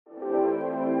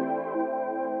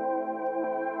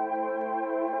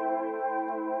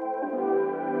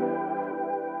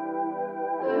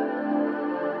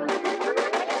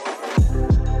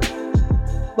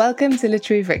Welcome to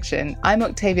Literary Friction. I'm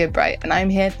Octavia Bright, and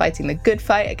I'm here fighting the good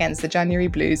fight against the January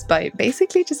blues by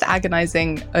basically just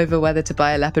agonising over whether to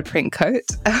buy a leopard print coat.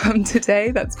 Today,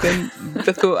 that's been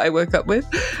the thought I woke up with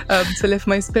to lift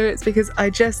my spirits, because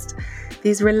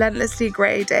these relentlessly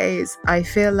grey days, I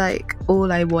feel like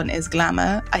all I want is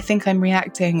glamour. I think I'm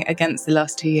reacting against the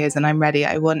last 2 years and I'm ready.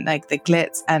 I want like the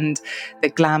glitz and the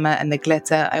glamour and the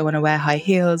glitter. I want to wear high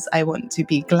heels. I want to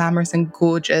be glamorous and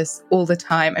gorgeous all the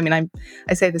time. I mean,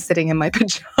 I say this sitting in my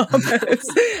pajamas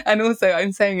and also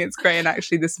I'm saying it's grey, and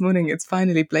actually this morning it's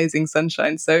finally blazing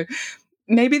sunshine. So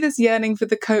maybe this yearning for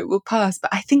the coat will pass,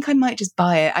 but I think I might just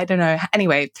buy it. I don't know.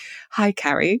 Anyway, hi,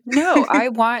 Carrie. No, I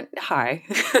want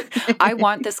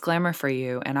this glamour for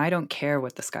you, and I don't care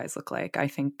what the skies look like. I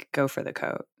think go for the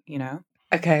coat, you know?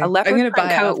 Okay, a leopard I'm going to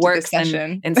buy coat it works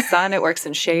in sun, it works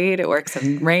in shade, it works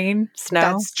in rain, snow.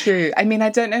 That's true. I mean, I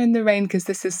don't know in the rain because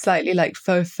this is slightly like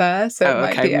faux fur, so it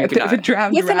might be a bit of a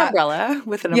drowned with rat. An umbrella.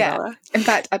 In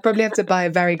fact, I probably have to buy a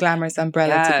very glamorous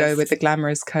umbrella to go with the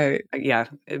glamorous coat. Yeah,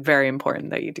 very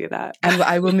important that you do that. And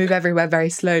I will move everywhere very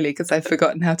slowly because I've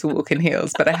forgotten how to walk in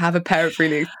heels, but I have a pair of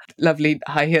really lovely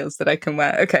high heels that I can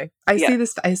wear. Okay, I see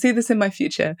this in my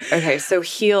future. Okay, so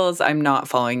heels, I'm not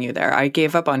following you there. I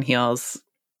gave up on heels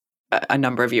a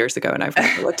number of years ago, and I've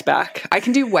never looked back. I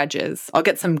can do wedges. I'll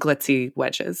get some glitzy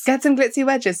wedges. Get some glitzy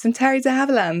wedges, some Terry de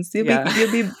Havillands. You'll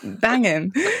be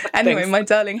banging. Anyway, my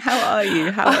darling, how are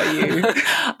you?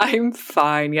 I'm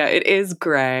fine. Yeah, it is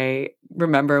grey.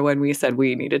 Remember when we said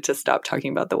we needed to stop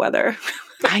talking about the weather?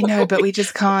 I know, but we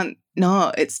just can't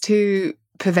not. It's too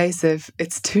pervasive.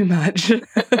 It's too much.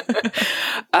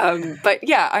 But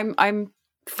yeah, I'm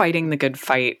fighting the good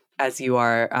fight as you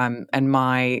are. And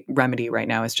my remedy right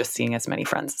now is just seeing as many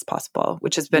friends as possible,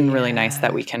 which has been really nice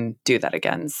that we can do that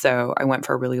again. So I went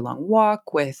for a really long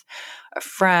walk with a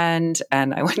friend,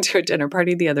 and I went to a dinner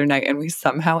party the other night, and we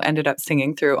somehow ended up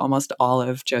singing through almost all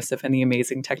of Joseph and the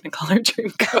Amazing Technicolor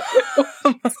Dreamcoat.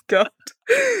 Oh my God.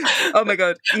 Oh my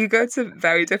God. You go to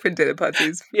very different dinner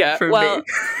parties from me.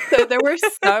 So there were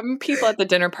some people at the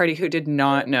dinner party who did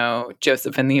not know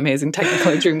Joseph and the Amazing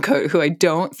Technicolor Dreamcoat, who I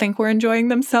don't think were enjoying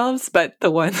themselves, but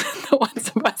the ones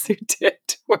of us who did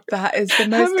were. That is the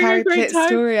most Carrie Pitt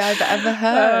story I've ever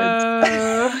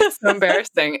heard. So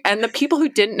embarrassing. And the people who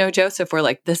didn't know Joseph were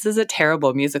like, this is a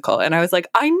terrible musical. And I was like,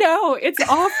 I know, it's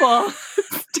awful.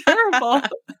 It's terrible.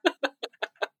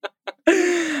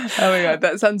 Oh my God,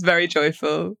 that sounds very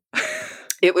joyful.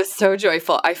 It was so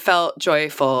joyful. I felt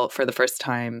joyful for the first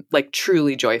time, like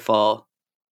truly joyful.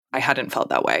 I hadn't felt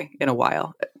that way in a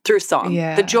while through song.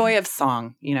 Yeah. The joy of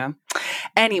song, you know?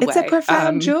 Anyway. It's a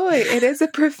profound joy. It is a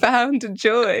profound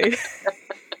joy.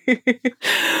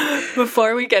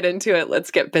 Before we get into it,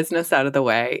 let's get business out of the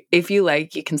way. If you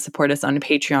like, you can support us on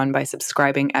Patreon by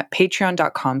subscribing at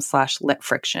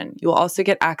patreon.com/litfriction. You will also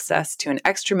get access to an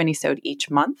extra minisode each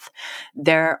month.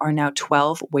 There are now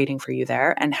 12 waiting for you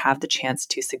there, and have the chance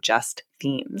to suggest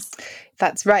themes.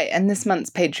 That's right. And this month's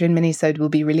Patreon minisode will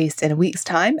be released in a week's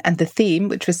time. And the theme,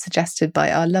 which was suggested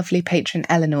by our lovely patron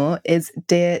Eleanor, is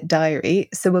Dear Diary.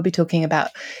 So we'll be talking about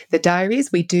the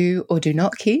diaries we do or do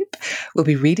not keep. We'll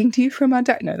be reading to you from our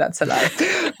diary. No, that's a lie.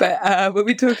 But we'll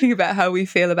be talking about how we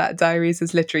feel about diaries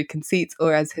as literary conceits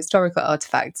or as historical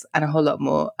artifacts, and a whole lot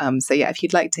more. So yeah, if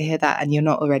you'd like to hear that and you're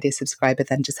not already a subscriber,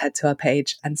 then just head to our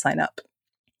page and sign up.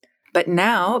 But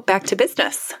now back to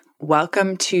business.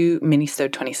 Welcome to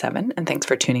Minisode 27, and thanks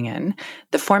for tuning in.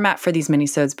 The format for these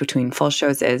minisodes between full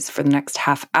shows is, for the next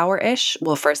half hour-ish,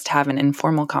 we'll first have an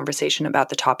informal conversation about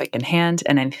the topic in hand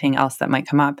and anything else that might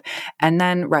come up, and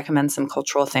then recommend some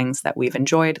cultural things that we've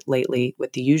enjoyed lately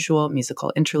with the usual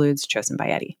musical interludes chosen by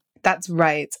Eddie. That's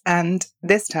right. And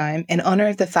this time, in honor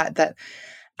of the fact that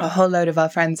a whole load of our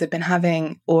friends have been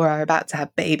having or are about to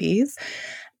have babies,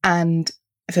 and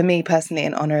for me personally,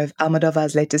 in honor of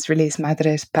Almodovar's latest release,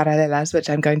 Madres Paralelas, which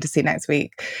I'm going to see next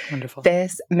week. Wonderful.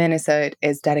 This minisode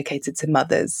is dedicated to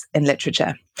mothers in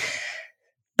literature.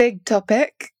 Big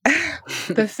topic.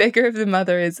 The figure of the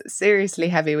mother is seriously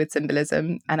heavy with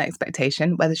symbolism and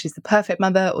expectation, whether she's the perfect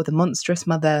mother or the monstrous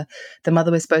mother, the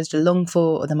mother we're supposed to long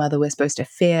for or the mother we're supposed to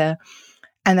fear.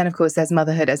 And then, of course, there's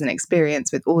motherhood as an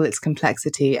experience with all its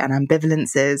complexity and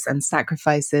ambivalences and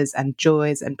sacrifices and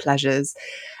joys and pleasures,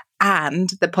 and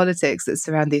the politics that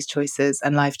surround these choices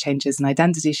and life changes and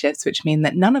identity shifts, which mean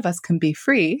that none of us can be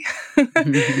free.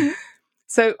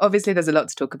 So obviously there's a lot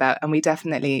to talk about, and we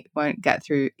definitely won't get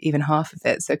through even half of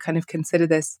it. So kind of consider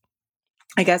this,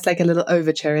 I guess, like a little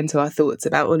overture into our thoughts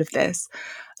about all of this.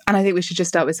 And I think we should just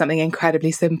start with something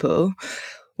incredibly simple,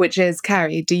 which is,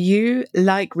 Carrie, do you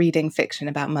like reading fiction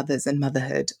about mothers and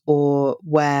motherhood, or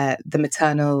where the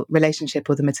maternal relationship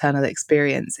or the maternal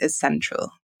experience is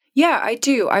central? Yeah, I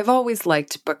do. I've always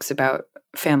liked books about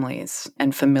families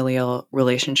and familial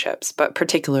relationships, but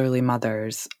particularly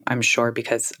mothers, I'm sure,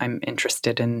 because I'm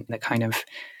interested in the kind of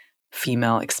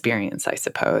female experience, I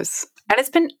suppose. And it's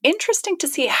been interesting to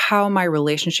see how my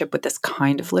relationship with this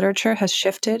kind of literature has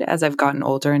shifted as I've gotten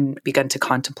older and begun to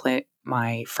contemplate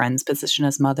my friends' position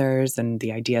as mothers and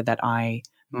the idea that I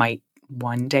might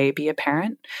one day be a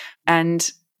parent. And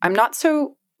I'm not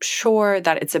so sure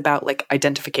that it's about like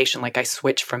identification, like I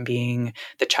switch from being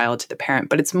the child to the parent,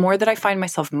 but it's more that I find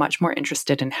myself much more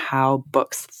interested in how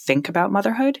books think about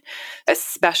motherhood,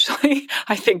 especially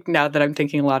I think now that I'm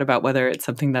thinking a lot about whether it's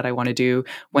something that I want to do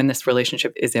when this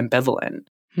relationship is ambivalent.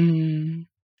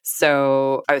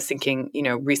 So I was thinking,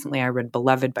 recently I read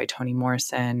Beloved by Toni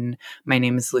Morrison, My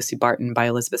Name is Lucy Barton by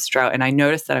Elizabeth Strout, and I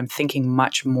noticed that I'm thinking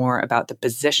much more about the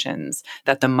positions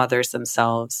that the mothers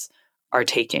themselves are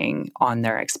taking on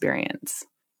their experience,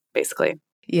 basically.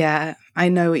 Yeah, I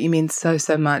know what you mean so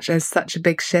much. There's such a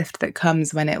big shift that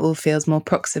comes when it all feels more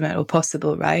proximate or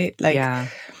possible, right? Like, yeah.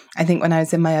 I think when I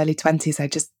was in my early 20s, I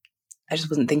just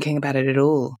wasn't thinking about it at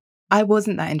all. I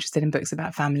wasn't that interested in books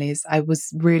about families. I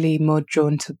was really more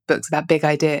drawn to books about big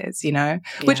ideas,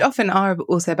 which often are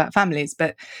also about families,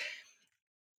 but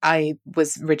I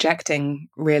was rejecting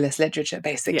realist literature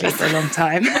basically for a long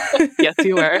time. Yes,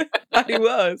 you were. I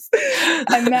was.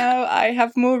 And now I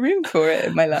have more room for it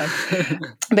in my life.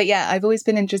 But yeah, I've always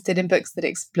been interested in books that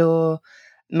explore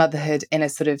motherhood in a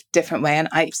sort of different way. And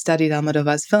I studied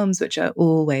Almodovar's films, which are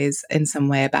always in some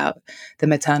way about the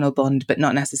maternal bond, but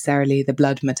not necessarily the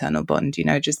blood maternal bond,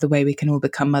 just the way we can all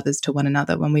become mothers to one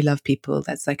another when we love people.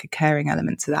 There's like a caring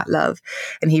element to that love.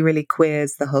 And he really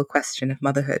queers the whole question of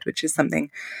motherhood, which is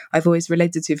something I've always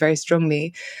related to very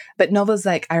strongly. But novels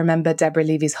like, I remember Deborah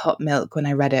Levy's Hot Milk when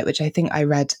I read it, which I think I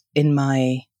read in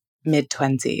my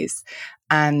mid-20s.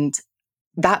 And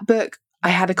that book, I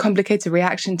had a complicated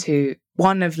reaction to,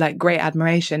 one of like great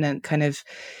admiration and kind of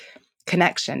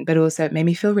connection, but also it made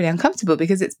me feel really uncomfortable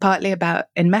because it's partly about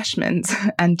enmeshment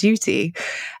and duty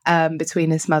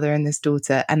between this mother and this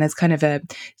daughter. And there's kind of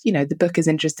the book is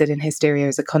interested in hysteria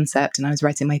as a concept, and I was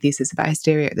writing my thesis about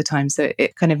hysteria at the time, so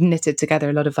it kind of knitted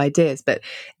together a lot of ideas. But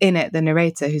in it, the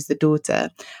narrator, who's the daughter,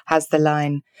 has the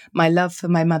line, "My love for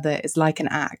my mother is like an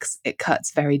axe, it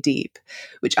cuts very deep,"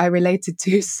 which I related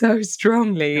to so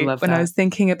strongly when I was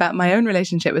thinking about my own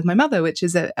relationship with my mother, which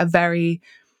is a very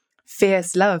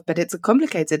fierce love, but it's a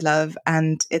complicated love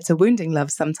and it's a wounding love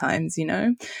sometimes,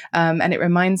 and it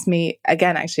reminds me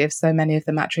again actually of so many of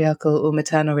the matriarchal or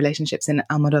maternal relationships in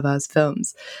Almodovar's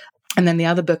films. And then the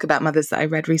other book about mothers that I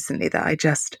read recently that I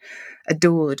just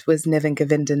adored was Niven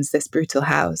Govindan's This Brutal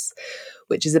House,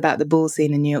 which is about the ball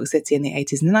scene in New York City in the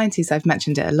 80s and the 90s. I've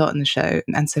mentioned it a lot in the show,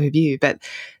 and so have you, but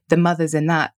the mothers in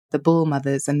that, the ball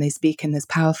mothers, and they speak in this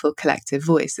powerful collective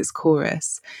voice, this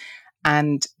chorus.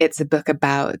 And it's a book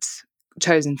about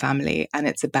chosen family, and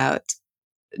it's about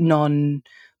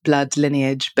non-blood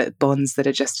lineage, but bonds that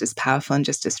are just as powerful and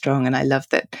just as strong. And I love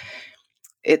that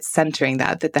it's centering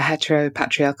that the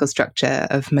heteropatriarchal structure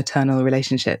of maternal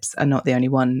relationships are not the only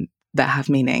one that have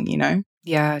meaning,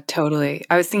 Yeah, totally.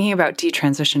 I was thinking about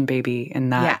Detransition Baby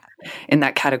in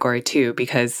that category too,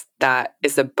 because that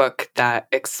is a book that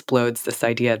explodes this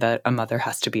idea that a mother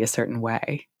has to be a certain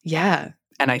way. Yeah.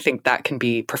 And I think that can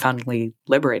be profoundly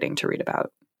liberating to read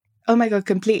about. Oh my God,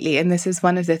 completely. And this is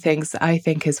one of the things that I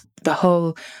think is the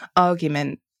whole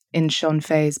argument in Sean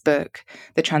Fay's book,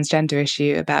 The Transgender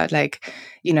Issue, about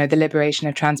the liberation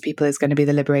of trans people is going to be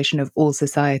the liberation of all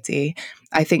society.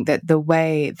 I think that the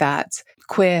way that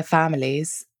queer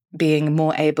families being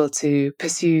more able to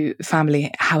pursue family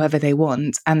however they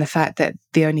want, and the fact that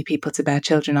the only people to bear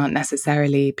children aren't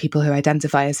necessarily people who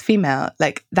identify as female,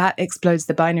 that explodes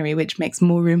the binary, which makes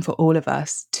more room for all of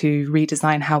us to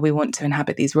redesign how we want to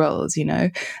inhabit these roles,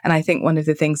 And I think one of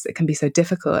the things that can be so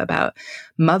difficult about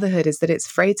motherhood is that it's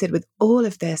freighted with all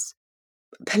of this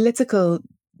political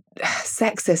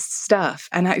sexist stuff.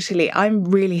 And actually, I'm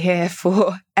really here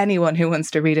for anyone who wants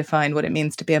to redefine what it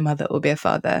means to be a mother or be a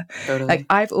father. Totally.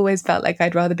 I've always felt like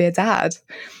I'd rather be a dad.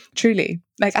 Truly.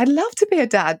 I'd love to be a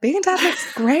dad. Being a dad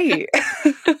looks great.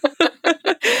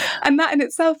 And that in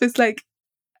itself is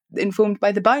informed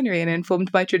by the binary and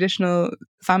informed by traditional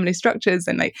family structures,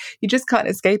 and you just can't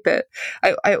escape it.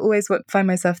 I always find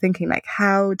myself thinking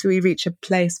how do we reach a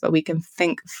place where we can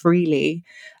think freely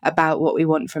about what we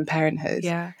want from parenthood?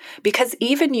 Yeah, because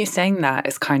even you saying that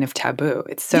is kind of taboo.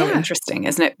 It's so interesting,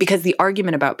 isn't it? Because the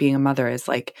argument about being a mother is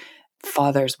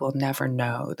fathers will never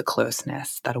know the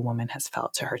closeness that a woman has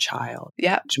felt to her child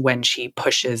when she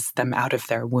pushes them out of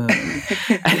their womb.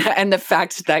 and the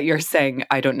fact that you're saying,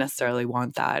 I don't necessarily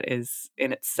want that, is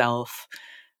in itself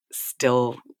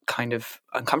still kind of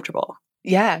uncomfortable.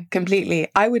 Yeah, completely.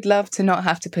 I would love to not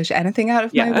have to push anything out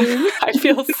of my womb. I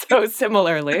feel so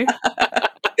similarly.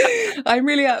 I'm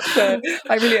really up for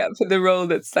the role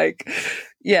that's like,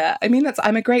 yeah, I mean,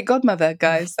 I'm a great godmother,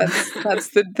 guys. That's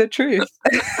the truth.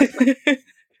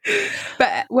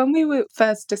 But when we were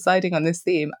first deciding on this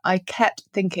theme, I kept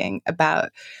thinking about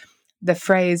the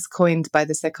phrase coined by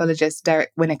the psychologist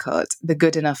Derek Winnicott, the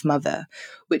good enough mother,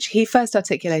 which he first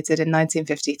articulated in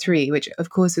 1953, which of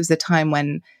course was a time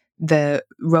when the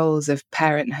roles of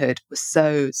parenthood were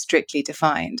so strictly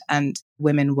defined and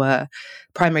women were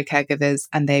primary caregivers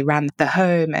and they ran the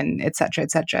home and et cetera, et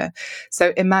cetera.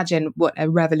 So imagine what a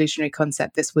revolutionary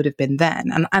concept this would have been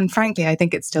then. And frankly, I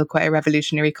think it's still quite a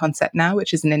revolutionary concept now,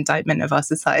 which is an indictment of our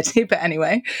society. But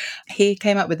anyway, he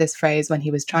came up with this phrase when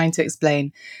he was trying to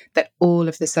explain that all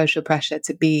of the social pressure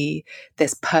to be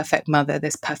this perfect mother,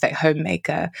 this perfect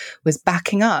homemaker, was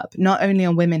backing up not only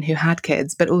on women who had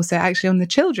kids, but also actually on the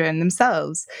children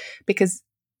themselves, because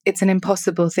it's an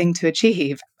impossible thing to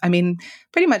achieve. I mean,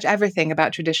 pretty much everything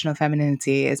about traditional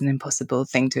femininity is an impossible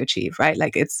thing to achieve, right?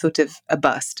 Like it's sort of a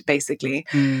bust, basically.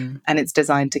 And it's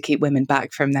designed to keep women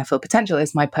back from their full potential,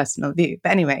 is my personal view.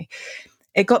 But anyway,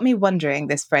 it got me wondering,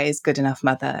 this phrase, good enough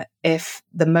mother, if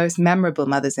the most memorable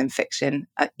mothers in fiction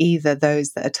are either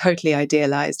those that are totally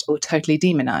idealized or totally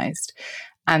demonized.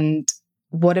 And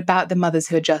what about the mothers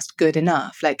who are just good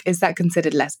enough? Like, is that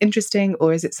considered less interesting,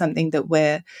 or is it something that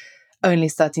we're only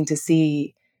starting to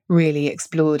see really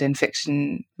explored in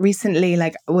fiction recently?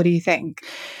 Like, what do you think?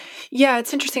 Yeah,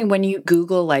 it's interesting when you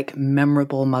Google like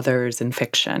memorable mothers in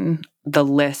fiction, the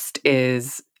list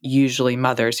is usually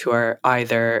mothers who are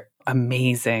either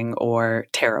amazing or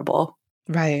terrible.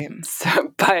 Right.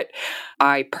 So, but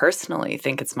I personally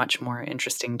think it's much more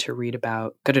interesting to read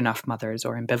about good enough mothers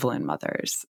or ambivalent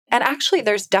mothers. And actually,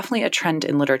 there's definitely a trend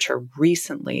in literature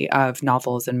recently of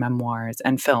novels and memoirs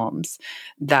and films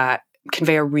that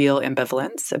convey a real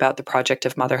ambivalence about the project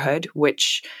of motherhood,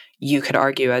 which you could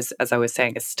argue, as I was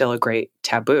saying, is still a great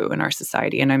taboo in our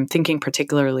society. And I'm thinking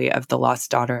particularly of The Lost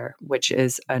Daughter, which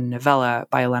is a novella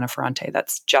by Elena Ferrante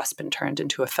that's just been turned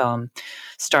into a film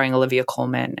starring Olivia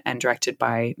Colman and directed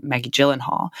by Maggie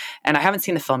Gyllenhaal. And I haven't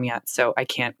seen the film yet, so I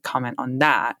can't comment on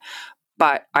that.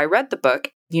 But I read the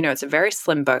book. You know, it's a very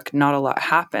slim book, not a lot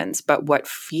happens, but what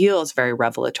feels very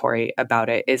revelatory about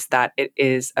it is that it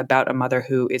is about a mother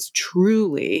who is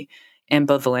truly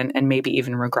ambivalent and maybe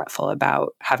even regretful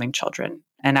about having children,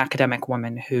 an academic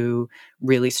woman who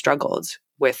really struggled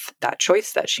with that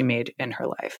choice that she made in her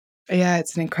life. Yeah,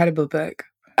 it's an incredible book.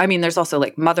 I mean, there's also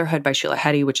like Motherhood by Sheila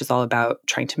Heti, which is all about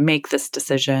trying to make this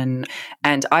decision.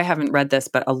 And I haven't read this,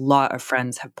 but a lot of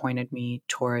friends have pointed me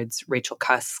towards Rachel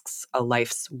Cusk's A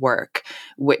Life's Work,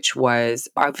 which was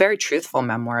a very truthful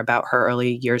memoir about her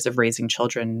early years of raising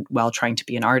children while trying to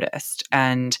be an artist.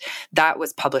 And that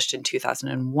was published in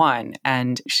 2001.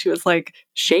 And she was like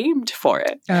shamed for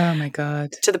it. Oh my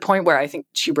God. To the point where I think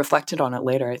she reflected on it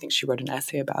later. I think she wrote an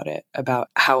essay about it, about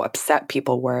how upset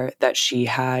people were that she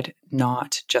had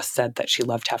not just said that she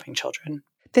loved having children.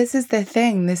 This is the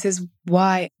thing. This is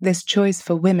why this choice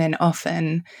for women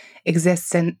often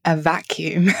exists in a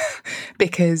vacuum,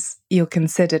 because you're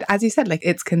considered, as you said, like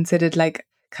it's considered like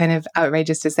kind of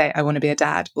outrageous to say, I want to be a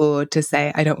dad, or to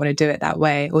say, I don't want to do it that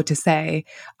way, or to say,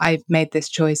 I've made this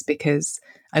choice because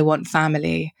I want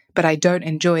family, but I don't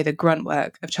enjoy the grunt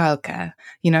work of childcare,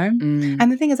 you know?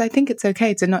 And the thing is, I think it's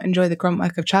okay to not enjoy the grunt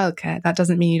work of childcare. That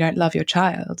doesn't mean you don't love your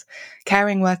child.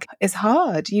 Caring work is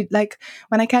hard. Like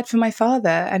when I cared for my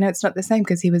father, I know it's not the same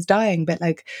because he was dying, but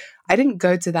like I didn't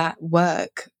go to that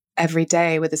work every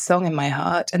day with a song in my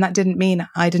heart. And that didn't mean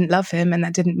I didn't love him. And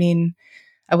that didn't mean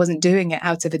I wasn't doing it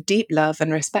out of a deep love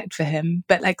and respect for him.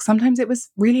 But like sometimes it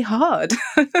was really hard.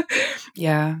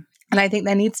 Yeah. And I think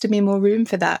there needs to be more room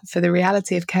for that, for the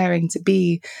reality of caring to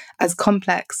be as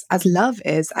complex as love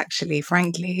is, actually,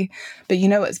 frankly. But you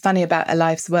know what's funny about A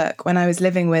Life's Work? When I was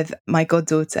living with my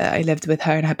goddaughter, I lived with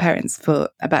her and her parents for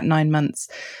about 9 months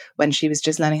when she was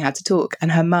just learning how to talk. And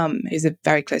her mum, who's a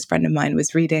very close friend of mine,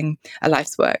 was reading A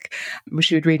Life's Work.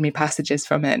 She would read me passages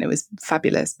from it and it was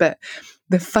fabulous. But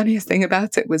the funniest thing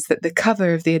about it was that the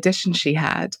cover of the edition she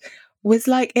had was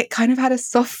like, it kind of had a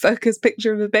soft focus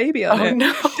picture of a baby on it.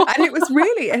 No. And it was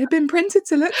really, it had been printed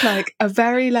to look like a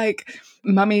very like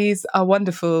Mummies Are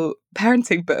Wonderful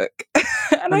parenting book.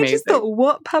 And Amazing. I just thought,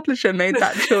 what publisher made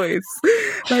that choice?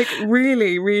 Like,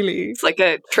 really, really. It's like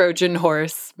a Trojan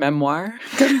horse memoir.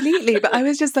 Completely. But I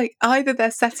was just like, either they're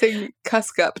setting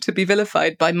Cusk up to be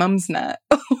vilified by Mumsnet,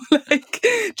 or like,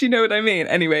 do you know what I mean?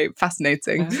 Anyway,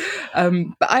 fascinating. Yeah.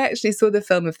 But I actually saw the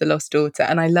film of The Lost Daughter,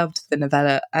 and I loved the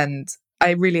novella, and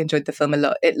I really enjoyed the film a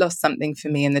lot. It lost something for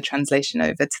me in the translation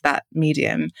over to that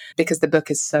medium, because the book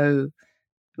is so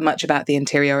much about the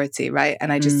interiority, right?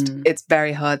 And it's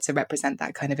very hard to represent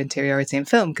that kind of interiority in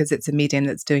film because it's a medium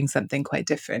that's doing something quite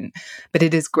different. But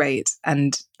it is great,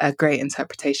 and a great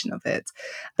interpretation of it.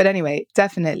 But anyway,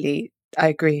 definitely, I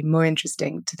agree, more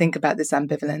interesting to think about this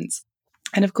ambivalence.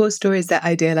 And of course, stories that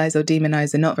idealize or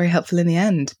demonize are not very helpful in the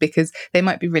end, because they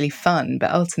might be really fun,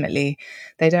 but ultimately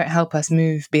they don't help us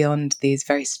move beyond these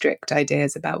very strict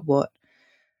ideas about what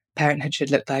parenthood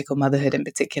should look like, or motherhood in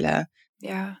particular.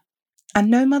 Yeah. And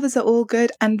no mothers are all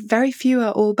good, and very few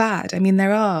are all bad. I mean,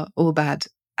 there are all bad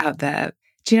out there.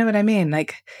 Do you know what I mean?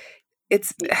 Like,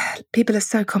 people are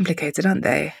so complicated, aren't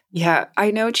they? Yeah,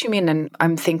 I know what you mean. And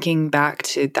I'm thinking back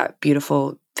to that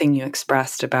beautiful thing you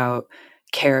expressed about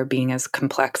care being as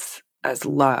complex as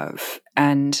love.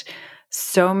 And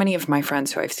so many of my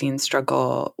friends who I've seen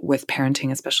struggle with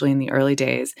parenting, especially in the early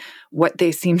days, what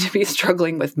they seem to be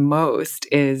struggling with most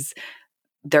is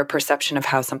their perception of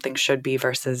how something should be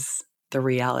versus the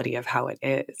reality of how it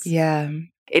is. Yeah.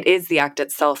 It is the act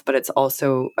itself, but it's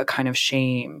also a kind of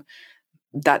shame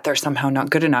that they're somehow not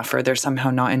good enough, or they're somehow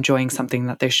not enjoying something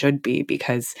that they should be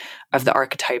because of the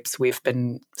archetypes we've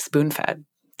been spoon-fed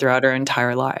throughout our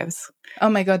entire lives. Oh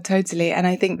my God, totally. And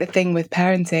I think the thing with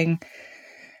parenting,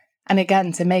 and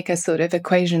again, to make a sort of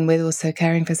equation with also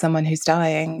caring for someone who's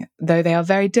dying, though they are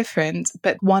very different,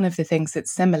 but one of the things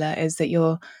that's similar is that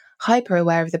you're hyper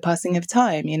aware of the passing of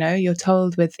time. You know, you're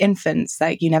told with infants,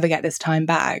 like, you never get this time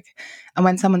back. And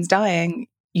when someone's dying,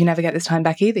 you never get this time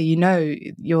back either. You know,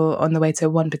 you're on the way to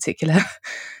one particular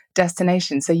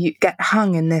destination. So you get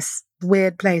hung in this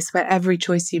weird place where every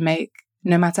choice you make,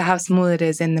 no matter how small it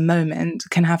is in the moment,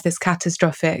 can have this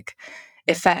catastrophic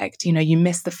effect. You know, you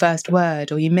miss the first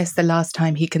word, or you miss the last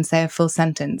time he can say a full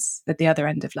sentence at the other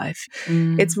end of life.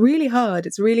 It's really hard.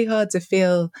 It's really hard to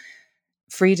feel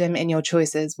freedom in your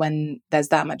choices when there's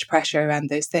that much pressure around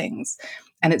those things.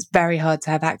 And it's very hard to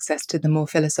have access to the more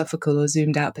philosophical or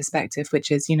zoomed out perspective,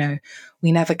 which is, you know,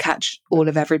 we never catch all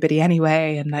of everybody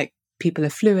anyway. And like, people are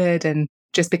fluid, and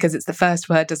just because it's the first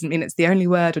word doesn't mean it's the only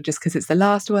word, or just because it's the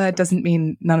last word doesn't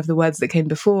mean none of the words that came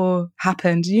before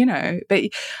happened, you know. But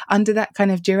under that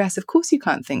kind of duress, of course you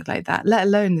can't think like that, let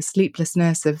alone the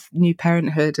sleeplessness of new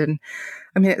parenthood. And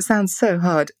I mean, it sounds so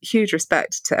hard. Huge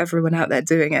respect to everyone out there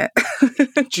doing it.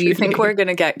 Do you think we're going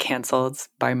to get cancelled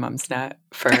by Mumsnet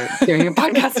for doing a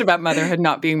podcast about motherhood,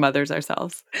 not being mothers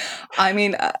ourselves? I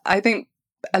mean, I think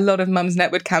a lot of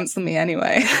Mumsnet would cancel me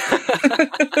anyway.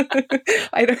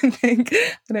 I don't think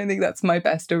that's my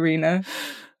best arena.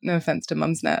 No offense to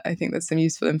Mumsnet. I think there's some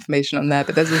useful information on there,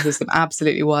 but there's also some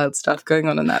absolutely wild stuff going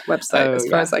on that website, as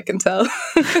far as I can tell.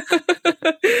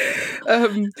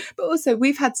 But also,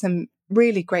 we've had some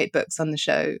really great books on the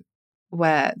show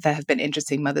where there have been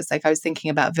interesting mothers. Like, I was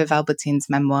thinking about Viv Albertine's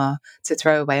memoir, To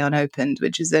Throw Away Unopened,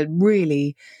 which is a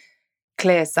really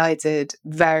clear-sighted,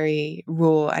 very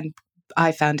raw, and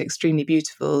I found extremely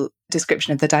beautiful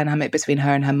description of the dynamic between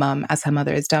her and her mum as her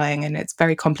mother is dying. And it's a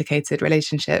very complicated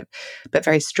relationship, but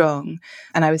very strong.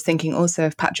 And I was thinking also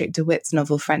of Patrick DeWitt's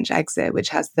novel French Exit, which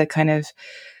has the kind of,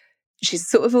 she's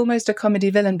sort of almost a comedy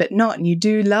villain, but not. And you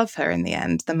do love her in the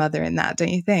end, the mother in that, don't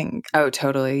you think? Oh,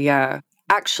 totally. Yeah.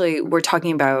 Actually, we're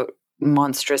talking about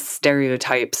monstrous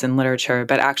stereotypes in literature,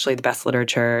 but actually the best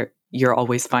literature, you're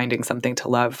always finding something to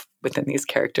love within these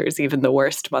characters, even the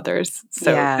worst mothers.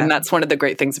 So, and that's one of the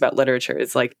great things about literature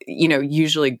is, like, you know,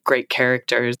 usually great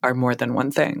characters are more than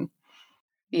one thing.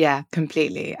 Yeah,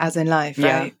 completely. As in life,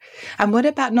 right? Yeah. And what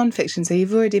about nonfiction? So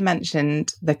you've already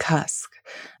mentioned The Cusk,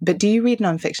 but do you read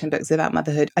nonfiction books about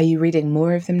motherhood? Are you reading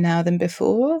more of them now than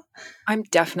before? I'm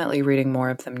definitely reading more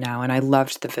of them now. And I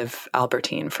loved the Viv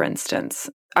Albertine, for instance.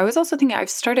 I was also thinking I've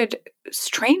started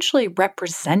strangely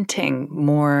representing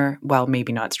more, well,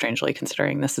 maybe not strangely,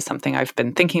 considering this is something I've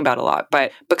been thinking about a lot,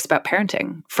 but books about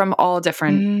parenting from all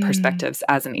different perspectives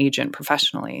as an agent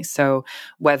professionally. So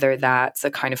whether that's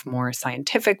a kind of more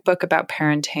scientific book about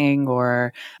parenting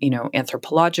or, you know,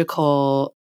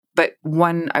 anthropological. But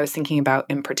one I was thinking about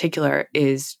in particular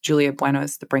is Julia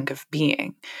Bueno's The Brink of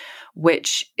Being,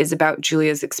 which is about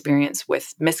Julia's experience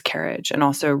with miscarriage and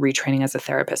also retraining as a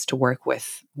therapist to work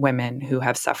with women who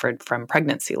have suffered from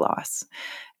pregnancy loss.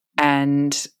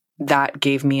 And that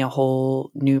gave me a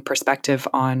whole new perspective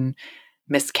on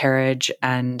miscarriage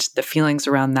and the feelings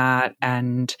around that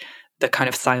and the kind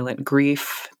of silent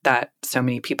grief that so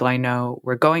many people I know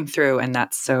were going through. And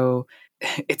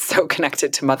it's so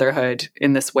connected to motherhood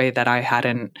in this way that I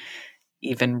hadn't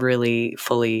even really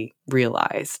fully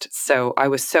realized. So I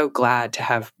was so glad to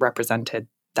have represented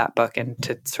that book and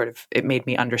to it made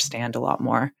me understand a lot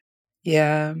more.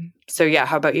 Yeah. So yeah,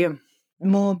 how about you?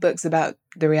 More books about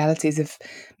the realities of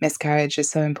miscarriage is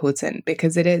so important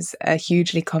because it is a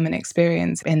hugely common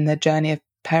experience in the journey of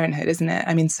parenthood, isn't it?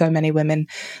 I mean, so many women,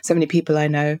 so many people I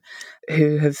know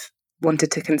who have wanted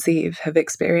to conceive have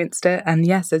experienced it. And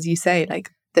yes, as you say,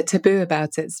 like the taboo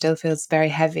about it still feels very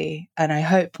heavy. And I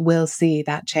hope we'll see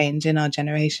that change in our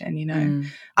generation, you know.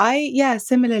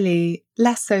 Similarly,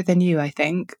 less so than you, I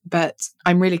think, but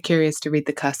I'm really curious to read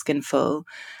The Cusk in full.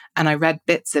 And I read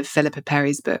bits of Philippa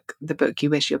Perry's book, The Book You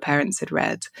Wish Your Parents Had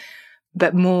Read,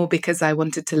 but more because I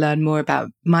wanted to learn more about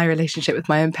my relationship with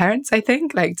my own parents, I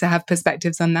think, like to have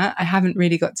perspectives on that. I haven't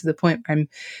really got to the point where I'm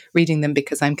reading them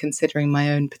because I'm considering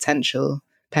my own potential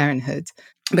parenthood.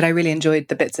 But I really enjoyed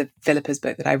the bits of Philippa's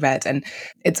book that I read. And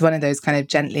it's one of those kind of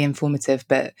gently informative,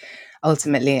 but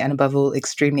ultimately, and above all,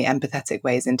 extremely empathetic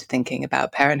ways into thinking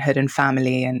about parenthood and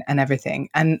family and everything.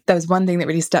 And there was one thing that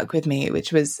really stuck with me,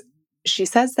 which was she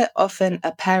says that often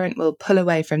a parent will pull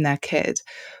away from their kid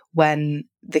when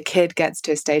the kid gets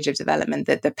to a stage of development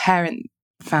that the parent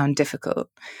found difficult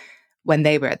when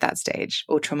they were at that stage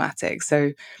or traumatic.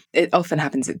 So it often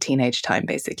happens at teenage time,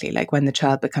 basically, like when the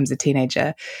child becomes a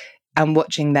teenager and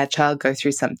watching their child go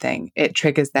through something, it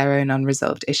triggers their own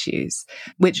unresolved issues,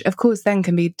 which of course then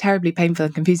can be terribly painful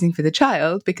and confusing for the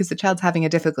child because the child's having a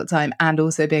difficult time and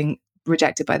also being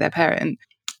rejected by their parent.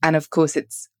 And of course,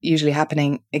 it's usually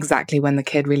happening exactly when the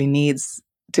kid really needs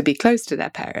to be close to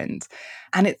their parent.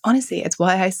 And it's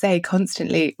why I say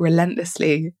constantly,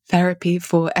 relentlessly, therapy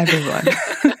for everyone.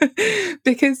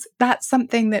 Because that's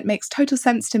something that makes total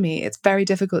sense to me. It's very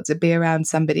difficult to be around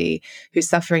somebody who's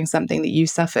suffering something that you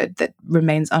suffered that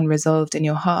remains unresolved in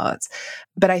your heart.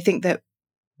 But I think that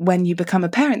when you become a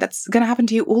parent, that's going to happen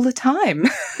to you all the time,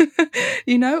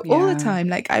 all the time.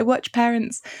 Like I watch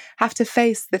parents have to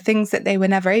face the things that they were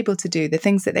never able to do, the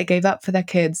things that they gave up for their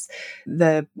kids,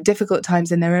 the difficult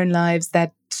times in their own lives,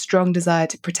 their strong desire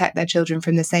to protect their children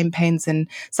from the same pains and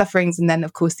sufferings. And then,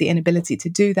 of course, the inability to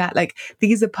do that. Like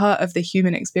these are part of the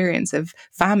human experience of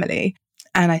family.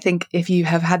 And I think if you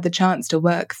have had the chance to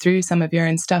work through some of your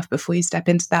own stuff before you step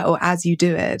into that or as you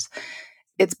do it,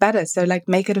 it's better. So like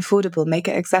make it affordable, make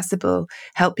it accessible,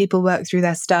 help people work through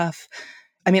their stuff.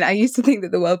 I mean, I used to think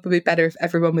that the world would be better if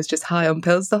everyone was just high on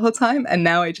pills the whole time. And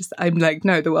now I'm like,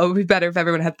 no, the world would be better if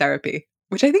everyone had therapy,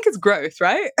 which I think is growth,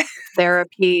 right?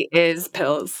 Therapy is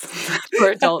pills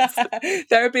for adults.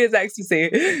 Therapy is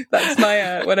ecstasy. That's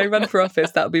my, when I run for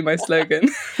office, that'll be my slogan.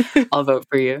 I'll vote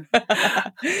for you.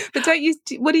 But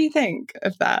what do you think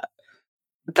of that?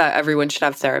 That everyone should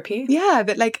have therapy? Yeah,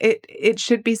 that like it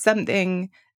should be something,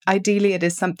 ideally it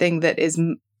is something that is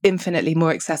infinitely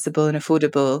more accessible and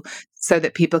affordable so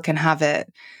that people can have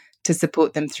it to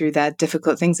support them through their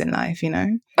difficult things in life, you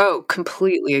know? Oh,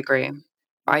 completely agree.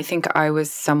 I think I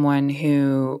was someone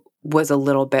who was a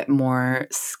little bit more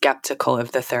skeptical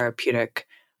of the therapeutic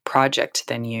project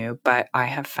than you, but I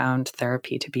have found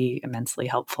therapy to be immensely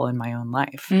helpful in my own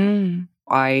life.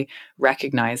 I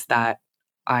recognize that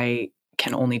I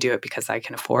can only do it because I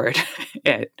can afford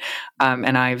it.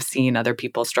 And I've seen other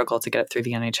people struggle to get it through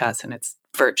the NHS, and it's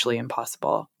virtually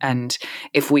impossible. And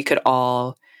if we could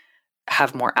all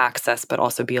have more access, but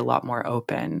also be a lot more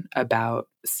open about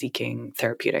seeking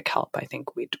therapeutic help, I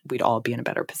think we'd all be in a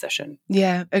better position.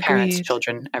 Yeah, agreed. Parents,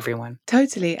 children, everyone.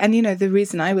 Totally. And the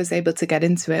reason I was able to get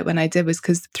into it when I did was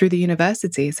because through the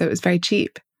university, so it was very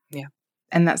cheap. Yeah.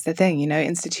 And that's the thing,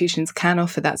 institutions can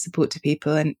offer that support to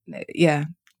people. And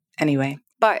anyway.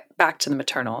 But back to the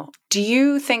maternal. Do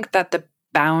you think that the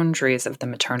boundaries of the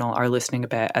maternal are loosening a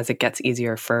bit as it gets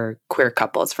easier for queer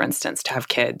couples, for instance, to have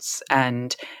kids,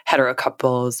 and hetero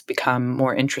couples become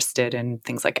more interested in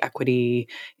things like equity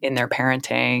in their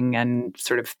parenting and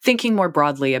sort of thinking more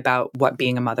broadly about what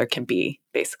being a mother can be,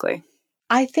 basically?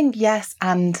 I think yes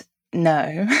and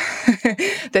no.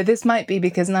 Though this might be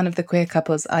because none of the queer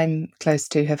couples I'm close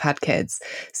to have had kids.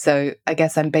 So I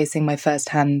guess I'm basing my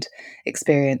firsthand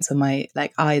experience or my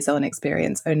eyes-on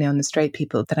experience only on the straight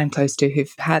people that I'm close to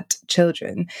who've had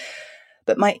children.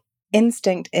 But my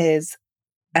instinct is,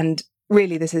 and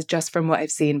really this is just from what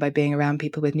I've seen by being around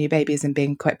people with new babies and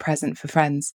being quite present for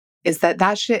friends, is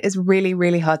that shit is really,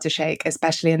 really hard to shake,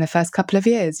 especially in the first couple of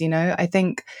years. I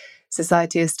think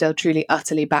society is still truly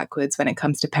utterly backwards when it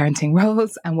comes to parenting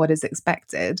roles and what is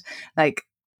expected.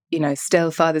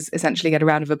 still fathers essentially get a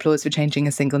round of applause for changing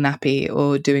a single nappy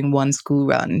or doing one school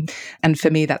run. And for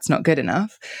me, that's not good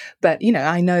enough. But,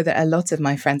 I know that a lot of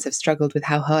my friends have struggled with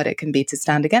how hard it can be to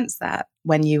stand against that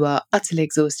when you are utterly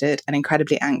exhausted and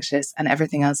incredibly anxious and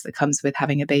everything else that comes with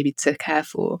having a baby to care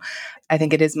for. I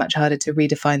think it is much harder to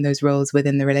redefine those roles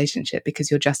within the relationship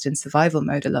because you're just in survival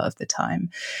mode a lot of the time.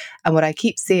 And what I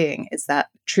keep seeing is that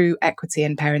true equity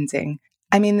in parenting.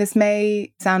 I mean, this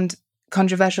may sound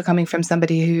controversial coming from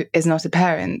somebody who is not a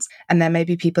parent, and there may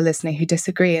be people listening who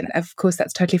disagree, and of course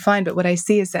that's totally fine, but what I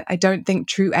see is that I don't think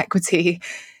true equity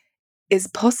is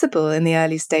possible in the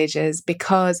early stages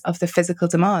because of the physical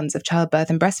demands of childbirth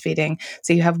and breastfeeding.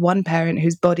 So you have one parent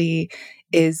whose body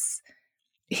is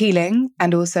healing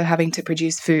and also having to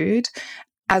produce food,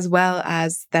 as well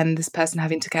as then this person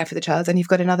having to care for the child. And you've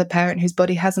got another parent whose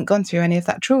body hasn't gone through any of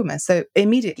that trauma. So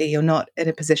immediately you're not in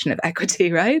a position of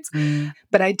equity, right?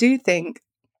 But I do think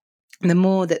the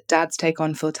more that dads take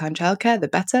on full-time childcare, the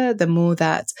better. The more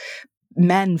that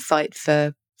men fight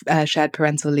for shared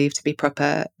parental leave to be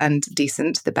proper and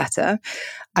decent, the better.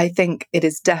 I think it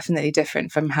is definitely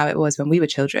different from how it was when we were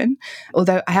children.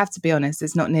 Although I have to be honest,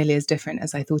 it's not nearly as different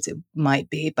as I thought it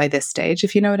might be by this stage,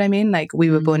 if you know what I mean. Like,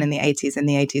 we were born in the 80s and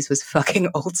the 80s was fucking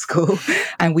old school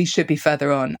and we should be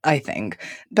further on, I think.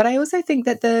 But I also think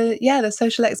that the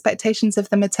social expectations of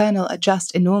the maternal are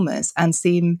just enormous and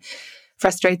seem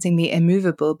frustratingly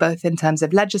immovable, both in terms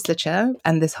of legislature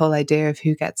and this whole idea of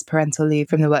who gets parental leave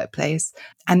from the workplace,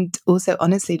 and also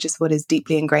honestly just what is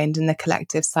deeply ingrained in the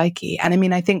collective psyche. And I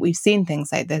mean, I think we've seen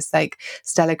things like this, like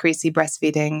Stella Creasy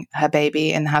breastfeeding her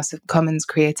baby in the House of Commons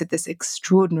created this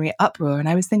extraordinary uproar. And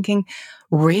I was thinking,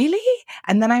 really?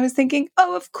 And then I was thinking,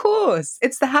 oh, of course,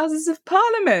 it's the Houses of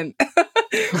Parliament.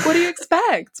 What do you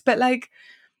expect? But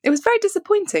it was very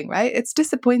disappointing, right? It's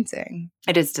disappointing.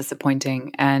 It is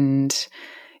disappointing. And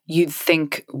you'd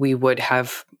think we would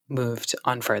have moved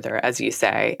on further, as you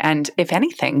say. And if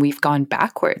anything, we've gone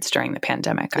backwards during the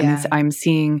pandemic. Yeah. I'm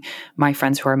seeing my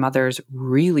friends who are mothers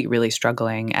really, really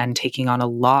struggling and taking on a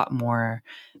lot more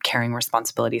caring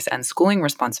responsibilities and schooling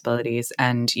responsibilities.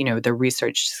 And, the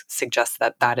research suggests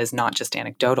that that is not just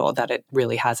anecdotal, that it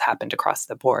really has happened across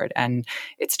the board. And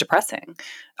it's depressing.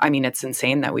 I mean, it's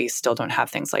insane that we still don't have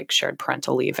things like shared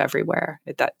parental leave everywhere.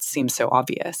 That seems so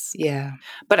obvious. Yeah.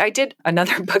 But I did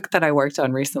another book that I worked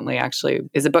on recently, actually,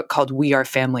 is a book called We Are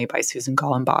Family by Susan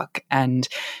Gollenbach. And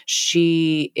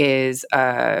she is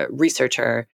a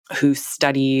researcher who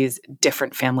studies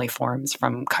different family forms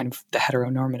from kind of the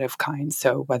heteronormative kind.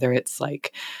 So whether it's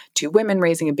like two women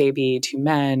raising a baby, two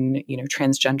men,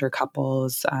 transgender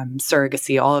couples,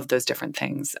 surrogacy, all of those different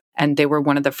things. And they were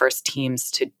one of the first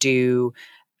teams to do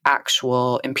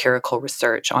actual empirical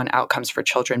research on outcomes for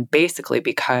children, basically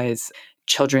because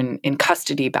children in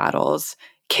custody battles,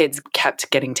 kids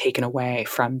kept getting taken away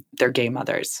from their gay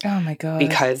mothers. Oh my God.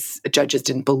 Because judges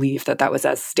didn't believe that that was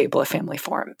as stable a family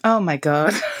form. Oh my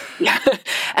God. Yeah.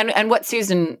 And what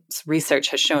Susan's research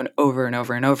has shown over and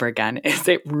over and over again is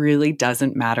it really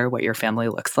doesn't matter what your family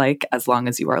looks like as long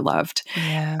as you are loved.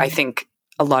 Yeah. I think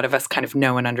a lot of us kind of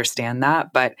know and understand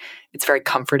that, but it's very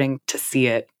comforting to see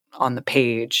it on the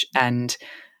page. And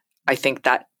I think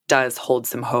that does hold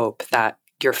some hope that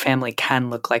your family can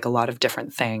look like a lot of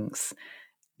different things.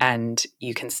 And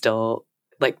you can still,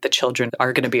 the children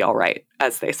are going to be all right,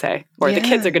 as they say. Or the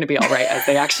kids are going to be all right, as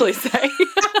they actually say.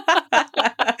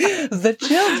 The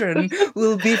children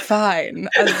will be fine,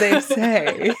 as they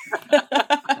say.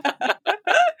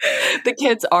 The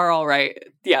kids are all right.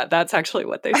 Yeah, that's actually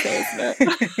what they say, isn't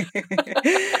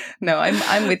it? No,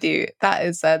 I'm with you.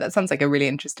 That sounds like a really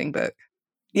interesting book.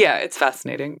 Yeah, it's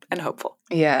fascinating and hopeful.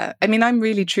 Yeah. I mean, I'm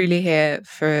really truly here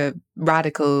for a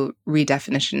radical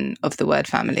redefinition of the word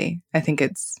family. I think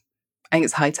it's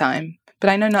high time. But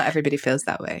I know not everybody feels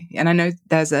that way. And I know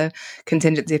there's a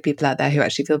contingency of people out there who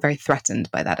actually feel very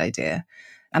threatened by that idea.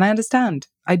 And I understand.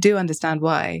 I do understand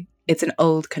why. It's an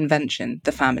old convention,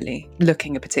 the family,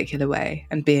 looking a particular way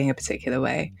and being a particular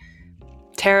way.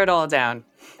 Tear it all down.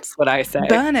 That's what I say.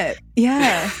 Burn it.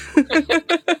 Yeah.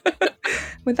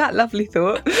 With that lovely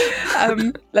thought,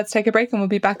 let's take a break and we'll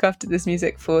be back after this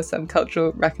music for some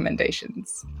cultural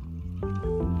recommendations.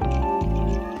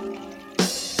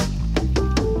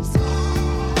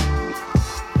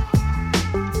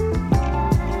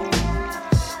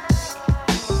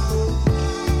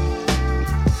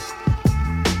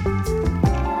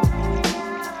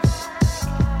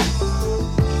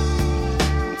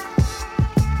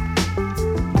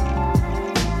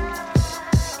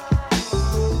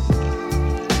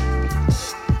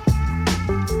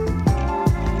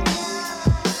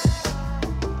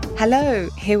 Hello,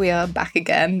 here we are back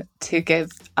again to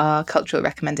give our cultural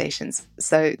recommendations.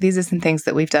 So these are some things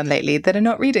that we've done lately that are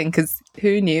not reading, because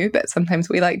who knew that sometimes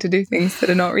we like to do things that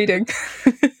are not reading.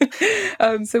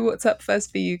 So what's up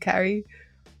first for you, Carrie?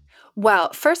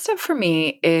 Well, first up for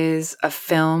me is a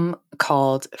film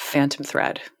called Phantom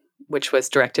Thread, which was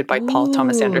directed by Paul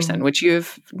Thomas Anderson, which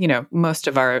most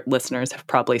of our listeners have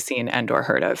probably seen and or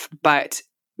heard of. But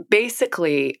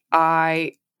basically,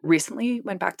 I recently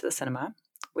went back to the cinema,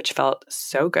 which felt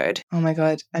so good. Oh my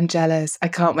God, I'm jealous. I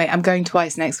can't wait. I'm going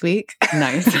twice next week.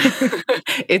 Nice.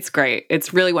 It's great.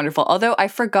 It's really wonderful. Although I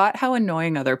forgot how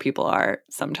annoying other people are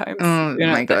sometimes. Oh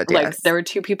my God, like yes. there were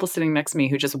two people sitting next to me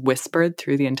who just whispered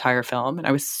through the entire film, and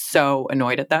I was so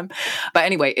annoyed at them. But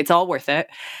anyway, it's all worth it.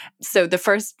 So the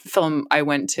first film I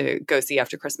went to go see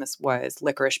after Christmas was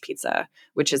Licorice Pizza,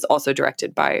 which is also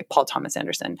directed by Paul Thomas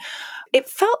Anderson. It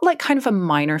felt like kind of a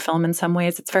minor film in some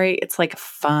ways. It's like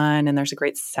fun, and there's a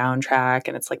great soundtrack,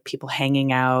 and it's like people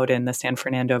hanging out in the San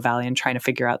Fernando Valley and trying to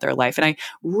figure out their life. And I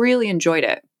really enjoyed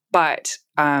it, but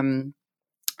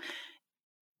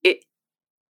it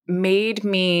made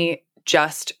me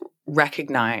just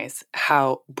recognize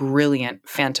how brilliant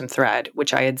Phantom Thread,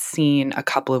 which I had seen a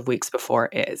couple of weeks before,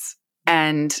 is.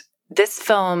 And this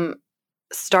film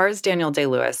stars Daniel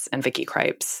Day-Lewis and Vicky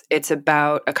Krieps. It's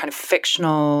about a kind of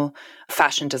fictional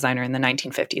fashion designer in the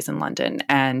 1950s in London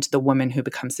and the woman who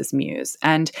becomes his muse.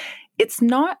 And it's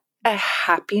not a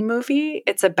happy movie.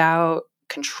 It's about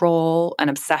control and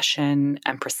obsession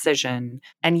and precision.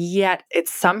 And yet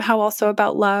it's somehow also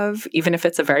about love, even if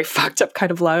it's a very fucked up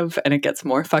kind of love, and it gets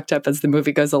more fucked up as the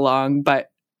movie goes along. But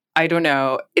I don't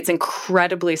know. It's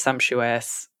incredibly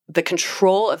sumptuous. The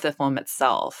control of the film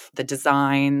itself, the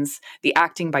designs, the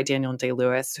acting by Daniel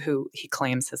Day-Lewis, who he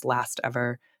claims his last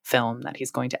ever film that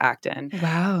he's going to act in.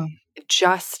 Wow.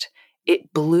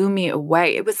 It blew me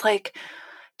away. It was like,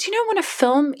 do you know when a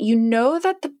film, you know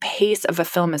that the pace of a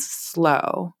film is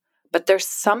slow, but there's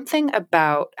something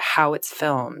about how it's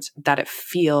filmed that it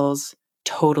feels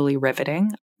totally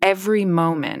riveting. Every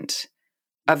moment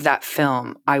of that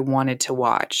film I wanted to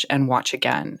watch and watch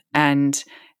again. And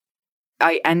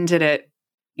I ended it,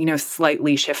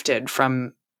 slightly shifted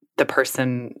from the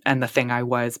person and the thing I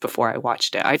was before I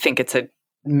watched it. I think it's a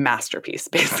masterpiece,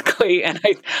 basically, and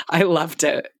I loved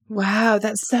it. Wow,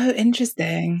 that's so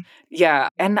interesting. Yeah,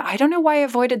 and I don't know why I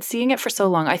avoided seeing it for so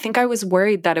long. I think I was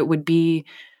worried that it would be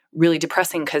really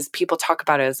depressing because people talk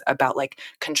about it as about like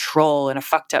control and a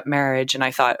fucked up marriage, and I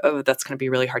thought, oh, that's going to be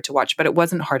really hard to watch. But it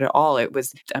wasn't hard at all. It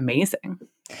was amazing.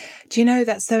 Do you know,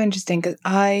 that's so interesting because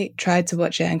I tried to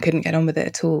watch it and couldn't get on with it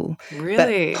at all.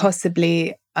 Really? But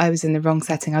possibly I was in the wrong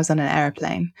setting. I was on an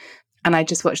aeroplane and I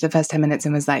just watched the first 10 minutes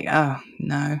and was like, oh,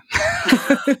 no.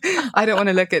 I don't want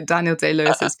to look at Daniel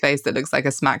Day-Lewis's face that looks like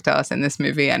a smacked ass in this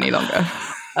movie any longer.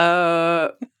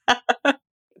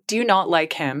 Do you not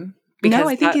like him? No,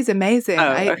 I think he's amazing.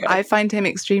 Okay. I find him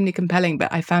extremely compelling,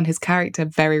 but I found his character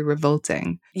very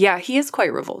revolting. Yeah, he is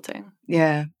quite revolting.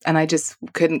 Yeah, and I just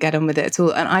couldn't get on with it at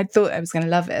all. And I thought I was going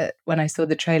to love it when I saw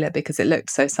the trailer because it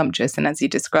looked so sumptuous and as you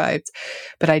described.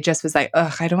 But I just was like,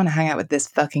 ugh, I don't want to hang out with this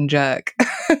fucking jerk.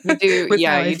 You do,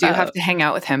 you do have to hang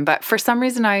out with him. But for some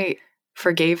reason, I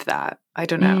forgave that. I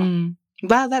don't know.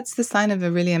 Well, that's the sign of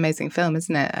a really amazing film,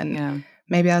 isn't it? And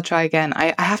maybe I'll try again.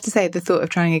 I have to say, the thought of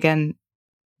trying again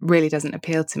really doesn't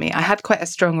appeal to me. I had quite a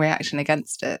strong reaction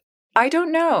against it. I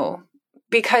don't know,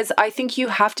 because I think you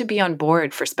have to be on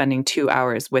board for spending 2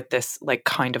 hours with this like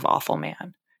kind of awful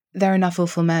man. There are enough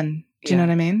awful men. Do you know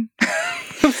what I mean?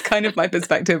 That's kind of my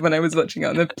perspective when I was watching it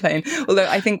on the plane. Although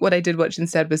I think what I did watch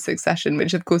instead was Succession,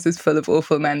 which of course is full of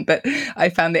awful men, but I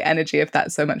found the energy of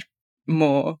that so much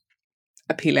more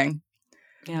appealing.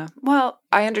 Yeah. Well,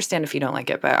 I understand if you don't like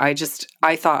it, but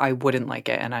I thought I wouldn't like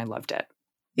it and I loved it.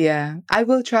 Yeah, I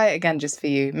will try it again just for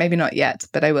you. Maybe not yet,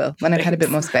 but I will when I've had a bit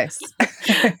more space.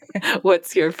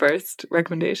 What's your first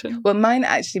recommendation? Well, mine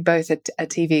actually both a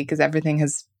TV because everything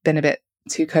has been a bit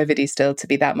too COVID-y still to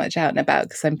be that much out and about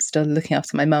because I'm still looking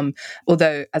after my mum.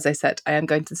 Although, as I said, I am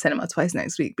going to the cinema twice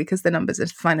next week because the numbers are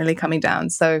finally coming down.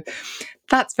 So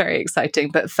that's very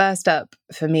exciting. But first up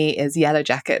for me is Yellow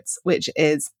Jackets, which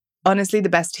is honestly the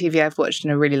best TV I've watched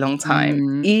in a really long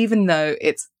time, even though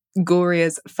it's gory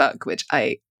as fuck, which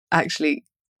I actually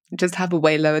just have a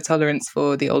way lower tolerance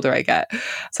for the older I get.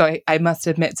 So I must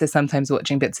admit to sometimes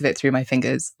watching bits of it through my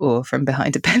fingers or from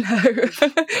behind a pillow,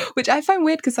 which I find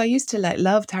weird because I used to like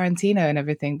love Tarantino and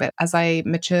everything. But as I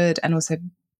matured and also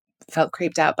felt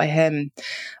creeped out by him,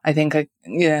 I think,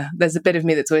 there's a bit of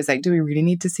me that's always like, do we really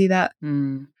need to see that?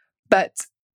 But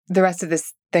the rest of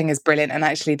this thing is brilliant. And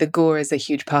actually the gore is a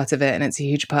huge part of it. And it's a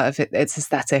huge part of it. It's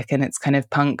aesthetic and it's kind of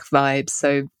punk vibes.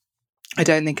 So I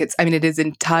don't think it's, I mean, it is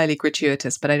entirely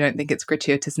gratuitous, but I don't think it's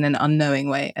gratuitous in an unknowing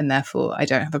way. And therefore, I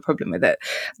don't have a problem with it,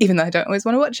 even though I don't always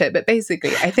want to watch it. But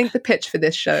basically, I think the pitch for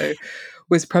this show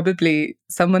was probably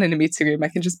someone in a meeting room. I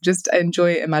can just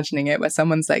enjoy imagining it, where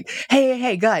someone's like,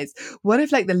 hey, guys, what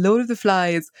if like the Lord of the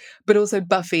Flies, but also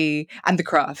Buffy and The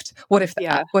Craft? What if that?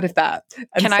 Yeah. What if that?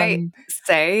 And Can I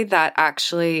say that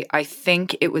actually, I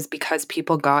think it was because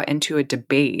people got into a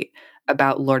debate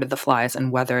about Lord of the Flies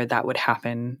and whether that would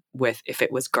happen if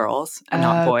it was girls and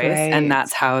not boys. Great. And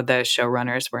that's how the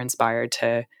showrunners were inspired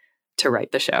to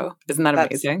write the show. Isn't that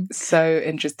amazing? So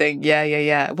interesting.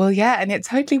 Yeah. Well, yeah, and it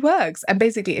totally works. And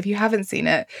basically, if you haven't seen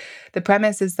it, the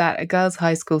premise is that a girls'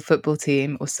 high school football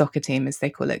team, or soccer team as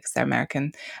they call it because they're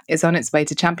American, is on its way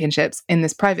to championships in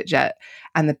this private jet,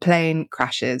 and the plane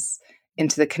crashes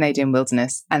into the Canadian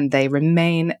wilderness, and they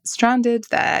remain stranded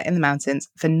there in the mountains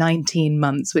for 19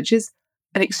 months, which is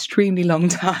an extremely long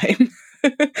time.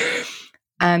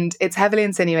 And it's heavily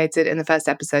insinuated in the first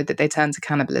episode that they turn to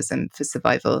cannibalism for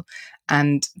survival,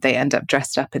 and they end up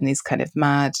dressed up in these kind of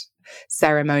mad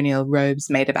ceremonial robes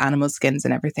made of animal skins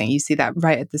and everything. You see that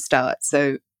right at the start.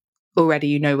 So already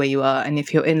you know where you are. And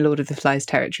if you're in Lord of the Flies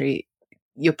territory,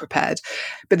 you're prepared.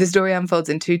 But the story unfolds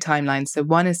in two timelines. So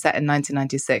one is set in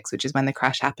 1996, which is when the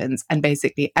crash happens. And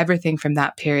basically everything from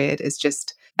that period is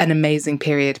just an amazing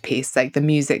period piece. Like the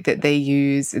music that they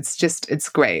use, it's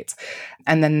great.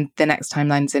 And then the next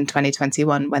timeline's in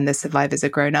 2021 when the survivors are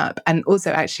grown up. And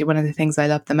also actually one of the things I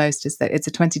love the most is that it's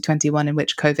a 2021 in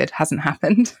which COVID hasn't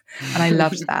happened. And I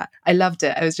loved that. I loved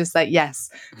it. I was just like,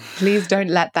 yes, please don't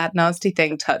let that nasty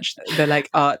thing touch the like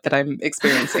art that I'm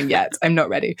experiencing yet. I'm not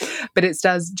ready. But it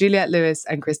stars Juliette Lewis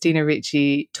and Christina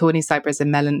Ricci, Tawny Cypress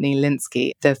and Melanie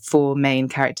Linsky, the four main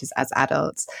characters as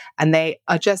adults. And they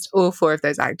are just all four of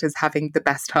those actors having the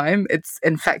best time. It's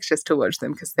infectious to watch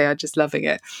them because they are just loving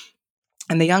it.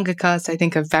 And the younger cast, I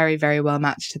think, are very, very well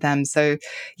matched to them. So,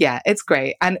 yeah, it's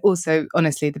great. And also,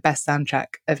 honestly, the best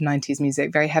soundtrack of 90s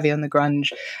music, very heavy on the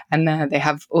grunge. And they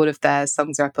have all of their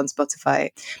songs are up on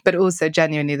Spotify. But also,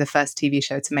 genuinely, the first TV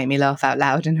show to make me laugh out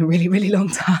loud in a really, really long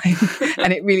time.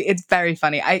 And it's very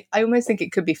funny. I almost think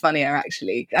it could be funnier,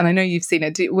 actually. And I know you've seen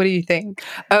it. What do you think?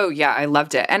 Oh, yeah, I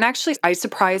loved it. And actually, I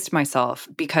surprised myself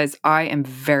because I am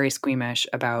very squeamish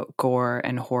about gore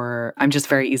and horror. I'm just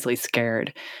very easily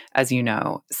scared, as you know.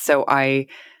 So I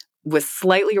was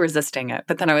slightly resisting it,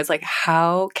 but then I was like,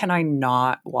 how can I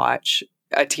not watch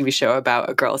a TV show about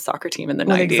a girls' soccer team in the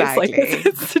 90s? Exactly. Like,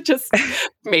 it's just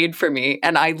made for me,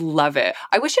 and I love it.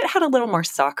 I wish it had a little more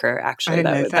soccer, actually. I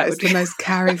know, that is the most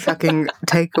Carrie fucking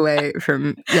takeaway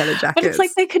from Yellow Jackets. But it's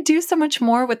like they could do so much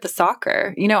more with the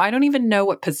soccer. You know, I don't even know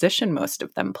what position most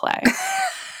of them play.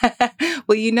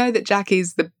 Well, you know that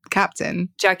Jackie's the captain.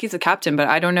 Jackie's the captain, but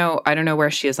I don't know where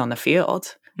she is on the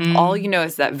field. All you know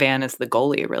is that Van is the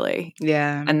goalie, really.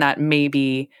 Yeah. And that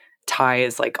maybe Ty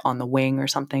is like on the wing or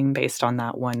something based on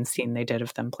that one scene they did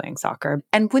of them playing soccer.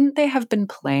 And wouldn't they have been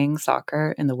playing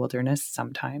soccer in the wilderness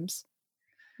sometimes?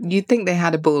 You'd think they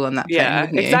had a ball on that plane, yeah,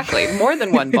 wouldn't you? Exactly. More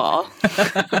than one ball.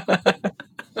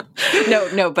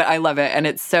 No, but I love it. And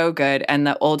it's so good. And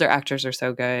the older actors are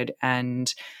so good.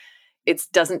 And it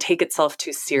doesn't take itself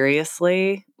too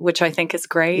seriously, which I think is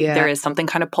great. Yeah. There is something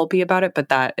kind of pulpy about it, but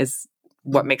that is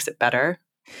what makes it better.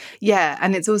 Yeah,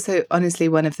 and it's also honestly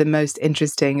one of the most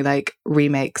interesting like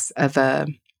remakes of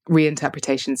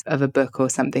reinterpretations of a book or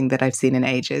something that I've seen in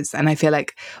ages. And I feel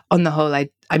like on the whole,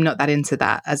 I'm not that into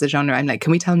that as a genre. I'm like,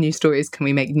 can we tell new stories? Can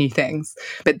we make new things?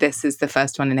 But this is the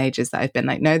first one in ages that I've been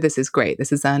like, no, this is great. This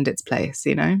has earned its place,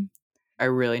 you know? I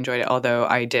really enjoyed it, although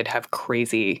I did have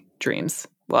crazy dreams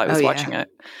while I was watching it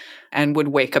and would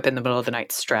wake up in the middle of the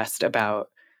night stressed about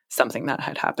something that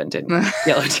had happened in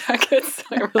Yellow Jackets.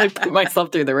 I really put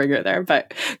myself through the ringer there,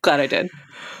 but glad I did.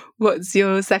 What's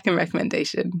your second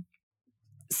recommendation?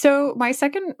 So my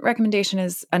second recommendation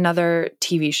is another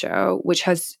TV show, which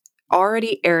has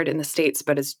already aired in the States,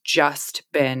 but has just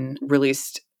been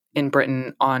released in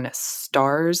Britain on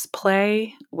Stars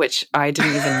Play, which I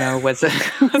didn't even know was a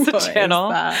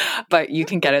channel, but you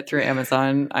can get it through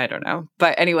Amazon. I don't know.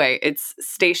 But anyway, it's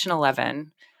Station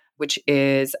 11, which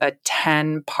is a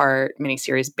 10-part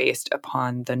miniseries based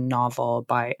upon the novel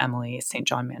by Emily St.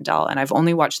 John Mandel. And I've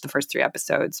only watched the first 3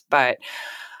 episodes, but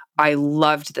I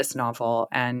loved this novel,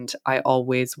 and I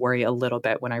always worry a little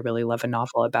bit when I really love a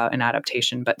novel about an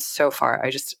adaptation. But so far,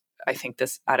 I think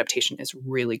this adaptation is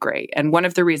really great. And one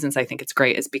of the reasons I think it's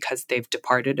great is because they've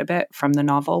departed a bit from the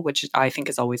novel, which I think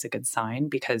is always a good sign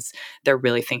because they're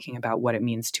really thinking about what it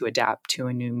means to adapt to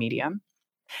a new medium.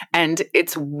 And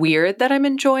it's weird that I'm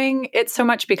enjoying it so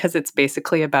much because it's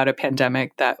basically about a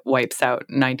pandemic that wipes out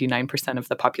 99% of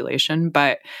the population.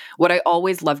 But what I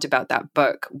always loved about that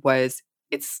book was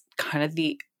it's kind of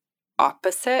the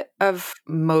opposite of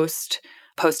most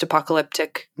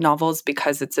post-apocalyptic novels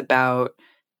because it's about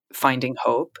finding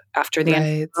hope after the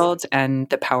end of the world and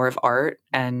the power of art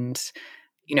and,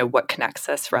 you know, what connects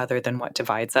us rather than what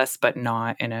divides us, but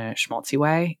not in a schmaltzy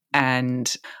way.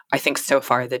 And I think so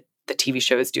far that the TV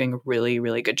show is doing a really,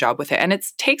 really good job with it. And it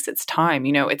takes its time.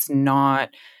 You know, it's not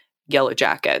Yellow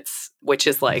Jackets, which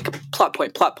is like plot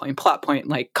point,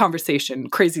 like conversation,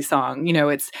 crazy song. You know,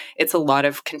 it's a lot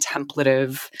of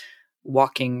contemplative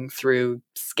walking through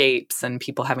scapes and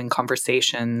people having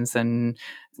conversations and,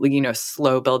 you know,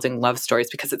 slow building love stories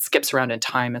because it skips around in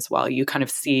time as well. You kind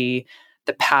of see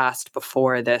the past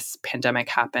before this pandemic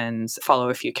happens,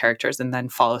 follow a few characters, and then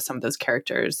follow some of those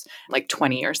characters like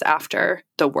 20 years after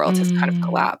the world has kind of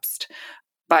collapsed.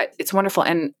 But it's wonderful.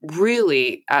 And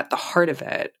really at the heart of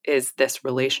it is this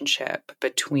relationship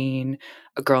between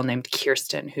a girl named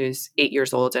Kirsten, who's 8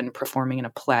 years old and performing in a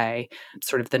play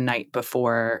sort of the night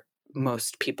before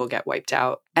most people get wiped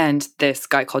out, and this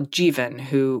guy called Jeevan,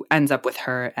 who ends up with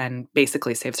her and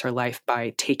basically saves her life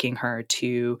by taking her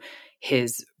to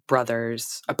his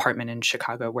brother's apartment in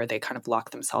Chicago where they kind of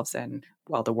lock themselves in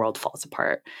while the world falls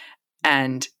apart.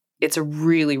 And it's a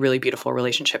really, really beautiful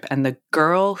relationship. And the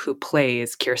girl who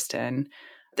plays Kirsten,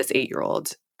 this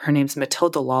 8-year-old, her name's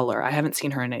Matilda Lawler. I haven't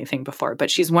seen her in anything before, but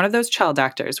she's one of those child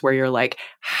actors where you're like,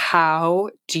 how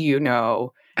do you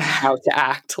know how to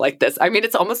act like this? I mean,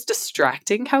 it's almost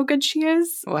distracting how good she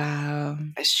is. Wow.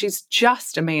 She's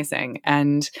just amazing.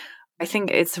 And I think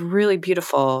it's a really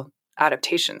beautiful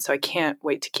adaptation. So I can't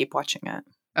wait to keep watching it.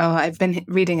 Oh, I've been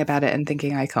reading about it and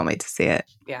thinking I can't wait to see it.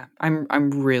 Yeah, I'm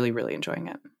really, really enjoying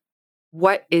it.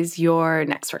 What is your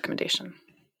next recommendation?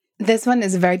 This one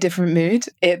is a very different mood.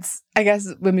 It's, I guess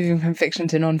we're moving from fiction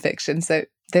to nonfiction. So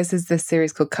this is this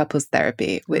series called Couples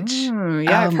Therapy, which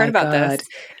I've heard about this.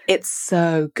 It's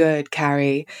so good,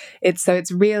 Carrie.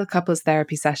 It's real couples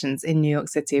therapy sessions in New York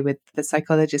City with the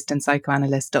psychologist and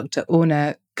psychoanalyst Dr.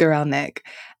 Orna Guralnick.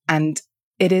 And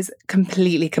it is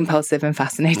completely compulsive and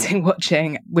fascinating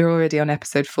watching. We're already on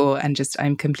episode 4 and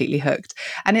I'm completely hooked.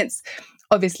 And it's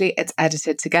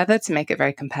edited together to make it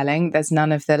very compelling. There's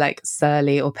none of the like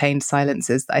surly or pained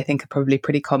silences that I think are probably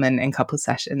pretty common in couple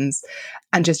sessions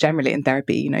and just generally in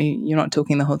therapy. You know, you're not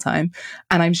talking the whole time.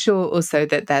 And I'm sure also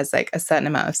that there's like a certain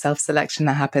amount of self-selection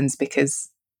that happens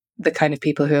because the kind of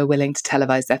people who are willing to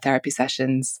televise their therapy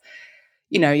sessions,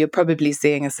 you know, you're probably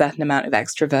seeing a certain amount of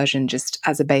extroversion just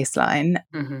as a baseline.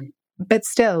 Mm-hmm. But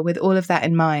still, with all of that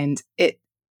in mind, it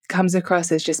comes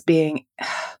across as just being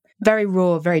very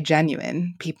raw, very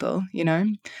genuine people, you know?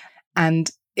 And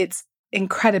it's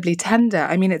incredibly tender.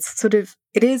 I mean, it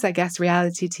is, I guess,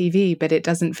 reality TV, but it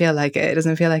doesn't feel like it. It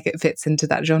doesn't feel like it fits into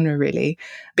that genre really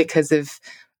because of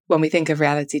when we think of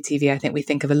reality TV, I think we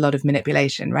think of a lot of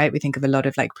manipulation, right? We think of a lot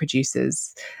of like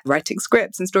producers writing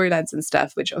scripts and storylines and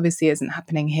stuff, which obviously isn't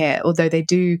happening here. Although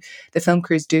the film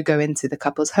crews do go into the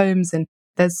couple's homes and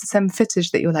there's some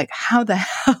footage that you're like, how the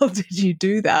hell did you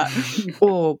do that?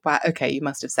 Or, wow, okay, you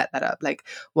must have set that up. Like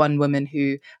one woman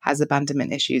who has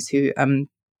abandonment issues who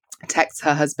texts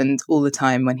her husband all the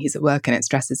time when he's at work and it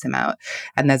stresses him out.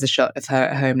 And there's a shot of her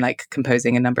at home, like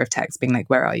composing a number of texts being like,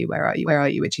 where are you? Where are you? Where are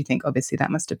you? Which you think obviously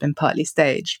that must have been partly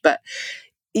staged. But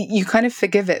you kind of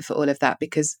forgive it for all of that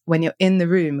because when you're in the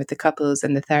room with the couples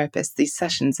and the therapists, these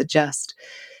sessions are just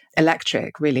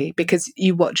electric, really, because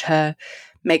you watch her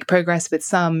make progress with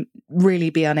some,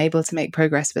 really be unable to make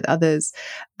progress with others.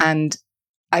 And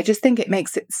I just think it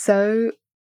makes it so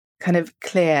kind of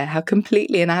clear how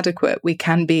completely inadequate we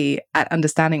can be at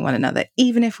understanding one another,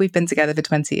 even if we've been together for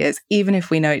 20 years, even if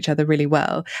we know each other really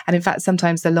well. And in fact,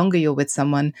 sometimes the longer you're with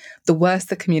someone, the worse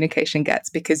the communication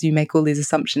gets because you make all these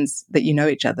assumptions that you know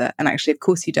each other. And actually, of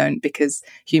course you don't, because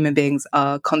human beings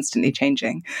are constantly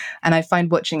changing. And I find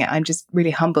watching it, I'm just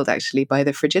really humbled actually by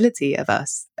the fragility of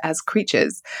us as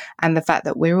creatures and the fact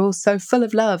that we're all so full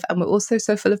of love and we're also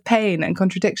so full of pain and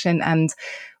contradiction, and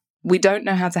we don't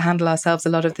know how to handle ourselves a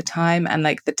lot of the time. And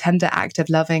like the tender act of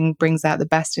loving brings out the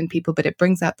best in people, but it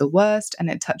brings out the worst and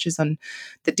it touches on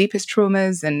the deepest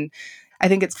traumas. And I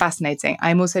think it's fascinating.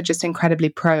 I'm also just incredibly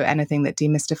pro anything that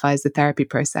demystifies the therapy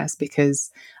process because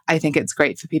I think it's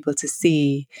great for people to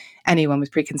see, anyone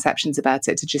with preconceptions about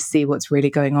it, to just see what's really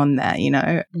going on there, you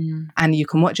know? And you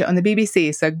can watch it on the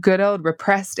BBC. So good old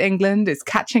repressed England is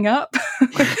catching up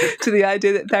to the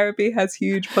idea that therapy has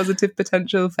huge positive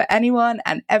potential for anyone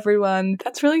and everyone.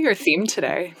 That's really your theme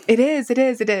today. It is.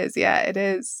 Yeah, it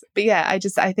is. But yeah,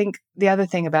 I think the other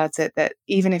thing about it, that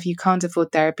even if you can't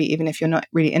afford therapy, even if you're not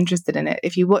really interested in it,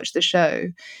 if you watch the show,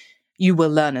 you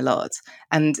will learn a lot.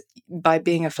 And by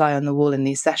being a fly on the wall in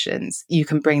these sessions, you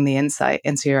can bring the insight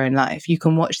into your own life. You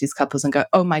can watch these couples and go,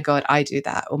 oh my God, I do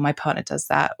that, or my partner does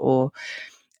that, or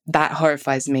that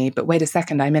horrifies me. But wait a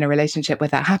second, I'm in a relationship where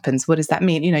that happens. What does that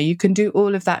mean? You know, you can do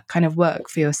all of that kind of work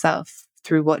for yourself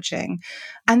through watching.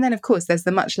 And then, of course, there's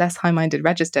the much less high-minded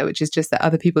register, which is just that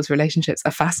other people's relationships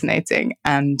are fascinating.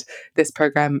 And this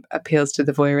program appeals to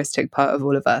the voyeuristic part of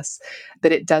all of us.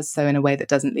 But it does so in a way that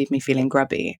doesn't leave me feeling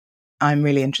grubby. I'm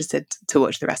really interested to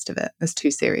watch the rest of it. There's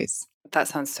 2 series. That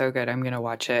sounds so good. I'm going to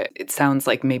watch it. It sounds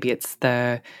like maybe it's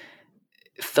the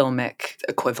filmic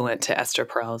equivalent to Esther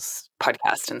Perel's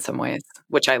podcast in some ways,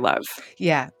 which I love.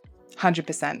 Yeah,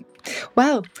 100%.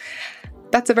 Well,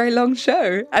 that's a very long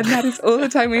show. And that is all the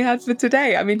time we had for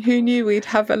today. I mean, who knew we'd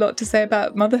have a lot to say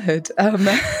about motherhood?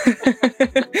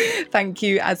 Thank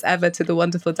you, as ever, to the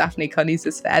wonderful Daphne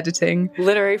Carnesis for editing.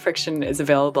 Literary Friction is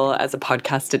available as a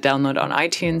podcast to download on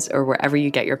iTunes or wherever you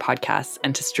get your podcasts,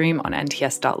 and to stream on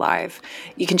nts.live.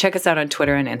 You can check us out on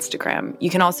Twitter and Instagram. You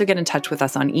can also get in touch with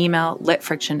us on email,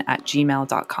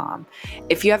 litfriction@gmail.com.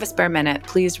 If you have a spare minute,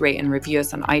 please rate and review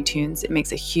us on iTunes. It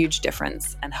makes a huge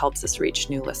difference and helps us reach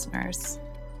new listeners.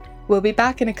 We'll be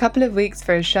back in a couple of weeks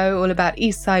for a show all about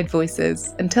East Side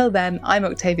voices. Until then, I'm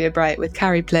Octavia Bright with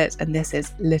Carrie Plitt, and this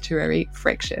is Literary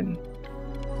Friction.